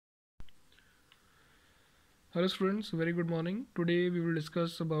Hello students, very good morning. Today we will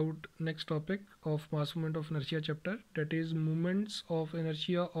discuss about next topic of mass moment of inertia chapter, that is moments of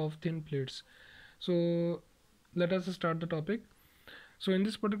inertia of thin plates. So let us start the topic. So in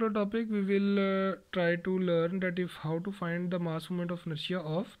this particular topic we will try to learn that if how to find the mass moment of inertia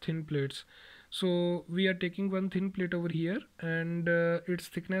of thin plates. So we are taking one thin plate over here and its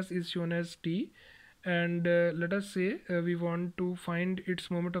thickness is shown as T, and let us say we want to find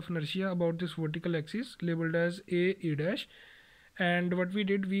its moment of inertia about this vertical axis labeled as a dash. And what we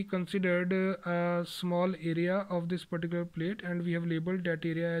did, we considered a small area of this particular plate and we have labeled that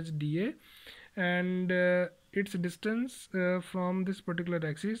area as dA, and its distance from this particular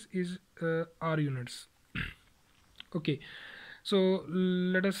axis is r units. Okay, so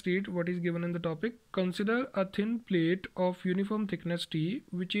let us read what is given in the topic. Consider a thin plate of uniform thickness T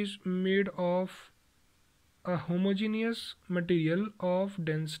which is made of a homogeneous material of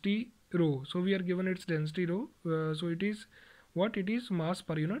density rho. So we are given its density rho. So it is what? It is mass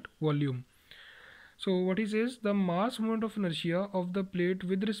per unit volume. So what he says, the mass moment of inertia of the plate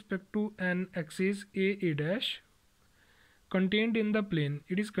with respect to an axis a dash contained in the plane.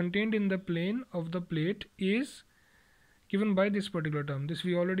 It is contained in the plane of the plate is given by this particular term. This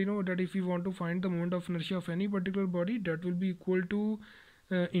we already know, that if we want to find the moment of inertia of any particular body, that will be equal to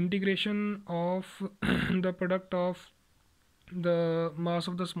integration of the product of the mass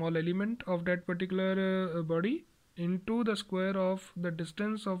of the small element of that particular body into the square of the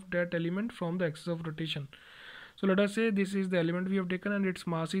distance of that element from the axis of rotation. So let us say this is the element we have taken and its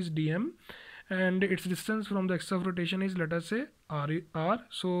mass is dm, and its distance from the axis of rotation is, let us say, r.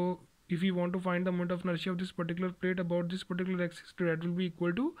 So if we want to find the moment of inertia of this particular plate about this particular axis, that will be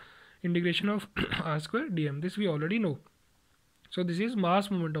equal to integration of r square dm. This we already know. So this is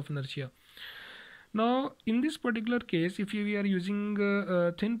mass moment of inertia. Now in this particular case, if we are using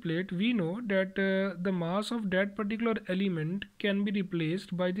a thin plate, we know that the mass of that particular element can be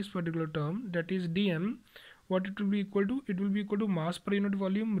replaced by this particular term, that is dm. What it will be equal to? It will be equal to mass per unit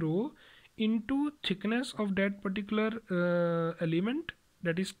volume rho into thickness of that particular element,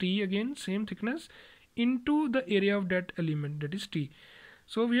 that is T, again same thickness, into the area of that element, that is T.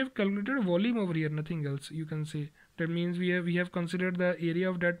 So we have calculated volume over here, nothing else you can say. That means we have considered the area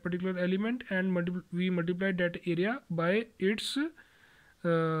of that particular element and we multiplied that area by its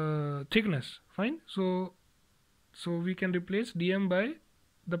thickness. Fine. So we can replace dm by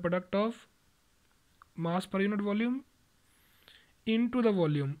the product of mass per unit volume into the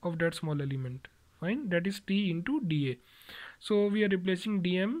volume of that small element. Fine. That is T into dA. So we are replacing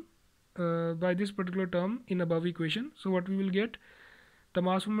dm by this particular term in above equation. So what we will get, the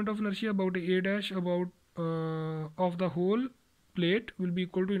mass moment of inertia about a dash about of the whole plate will be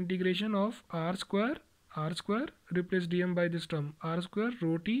equal to integration of r square replace dm by this term r square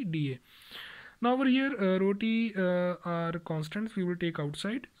rho t dA. Now over here rho t are constants we will take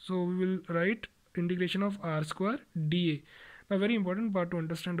outside, so we will write integration of r square dA. Now very important part to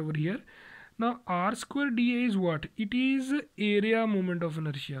understand over here. Now r square dA is what? It is area moment of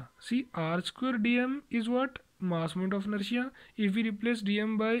inertia. See, r square dm is what? Mass moment of inertia. If we replace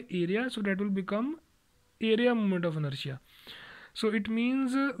dm by area, so that will become area moment of inertia. So it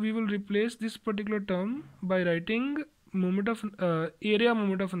means we will replace this particular term by writing moment of area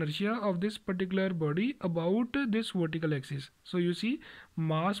moment of inertia of this particular body about this vertical axis. So you see,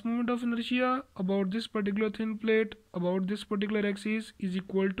 mass moment of inertia about this particular thin plate about this particular axis is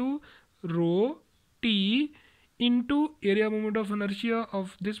equal to rho t into area moment of inertia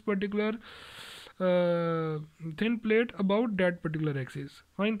of this particular thin plate about that particular axis.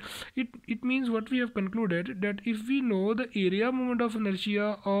 Fine. It means what we have concluded, that if we know the area moment of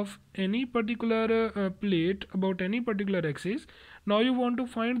inertia of any particular plate about any particular axis, now you want to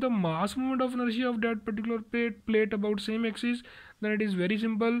find the mass moment of inertia of that particular plate about same axis, then it is very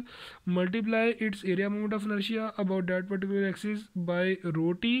simple. Multiply its area moment of inertia about that particular axis by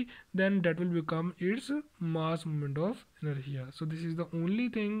rho t, then that will become its mass moment of inertia. So this is the only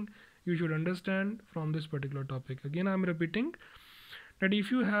thing you should understand from this particular topic. Again I am repeating that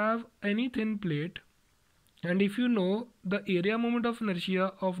if you have any thin plate and if you know the area moment of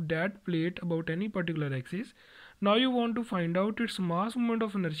inertia of that plate about any particular axis, now you want to find out its mass moment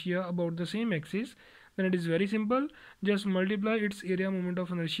of inertia about the same axis, then it is very simple. Just multiply its area moment of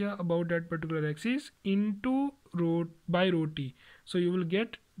inertia about that particular axis into rho by rho t. So you will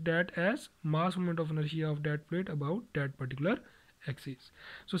get that as mass moment of inertia of that plate about that particular axis.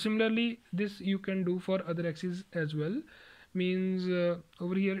 So similarly this you can do for other axes as well. Means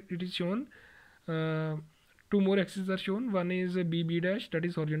over here it is shown two more axes are shown. One is BB dash, that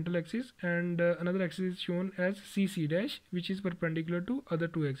is horizontal axis, and another axis is shown as CC dash, which is perpendicular to other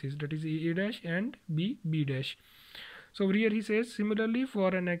two axes, that is AA dash and BB dash. So over here he says, similarly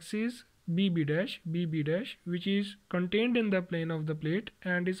for an axis BB dash, which is contained in the plane of the plate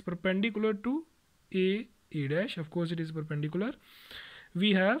and is perpendicular to A dash, of course it is perpendicular,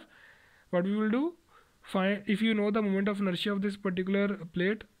 we have, what we will do, find, if you know the moment of inertia of this particular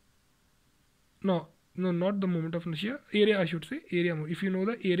plate, no, not the moment of inertia, area, I should say area. If you know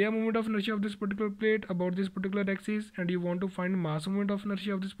the area moment of inertia of this particular plate about this particular axis, and you want to find mass moment of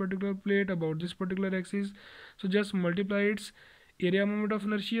inertia of this particular plate about this particular axis, so just multiply its area moment of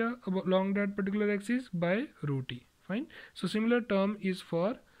inertia along that particular axis by rho t. Fine. So similar term is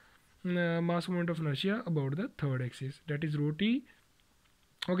for mass moment of inertia about the third axis, that is rho t.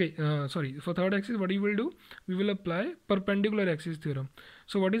 Okay, sorry, for third axis what you will do, we will apply perpendicular axis theorem.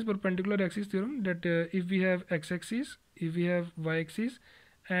 So what is perpendicular axis theorem? That if we have x-axis, if we have y-axis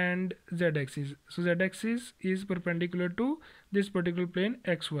and z-axis, so z-axis is perpendicular to this particular plane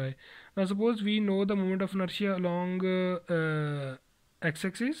xy. Now suppose we know the moment of inertia along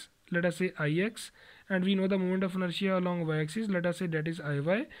x-axis, let us say ix, and we know the moment of inertia along y-axis, let us say that is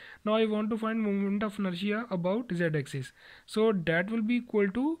iy. Now I want to find moment of inertia about z-axis, so that will be equal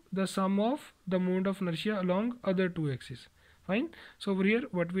to the sum of the moment of inertia along other two axes. Fine. So over here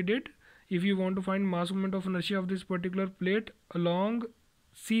what we did, if you want to find mass moment of inertia of this particular plate along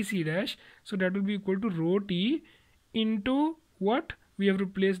CC dash, so that will be equal to rho t into what, we have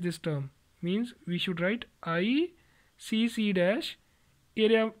replaced this term, means we should write I CC dash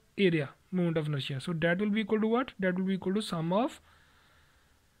area moment of inertia, so that will be equal to what, that will be equal to sum of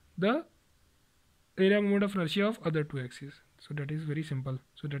the area moment of inertia of other two axes. So that is very simple.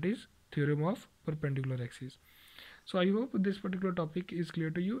 So that is theorem of perpendicular axis. So I hope this particular topic is clear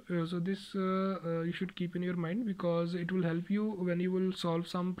to you. So this you should keep in your mind, because it will help you when you will solve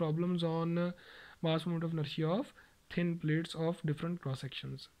some problems on mass moment of inertia of thin plates of different cross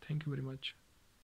sections. Thank you very much.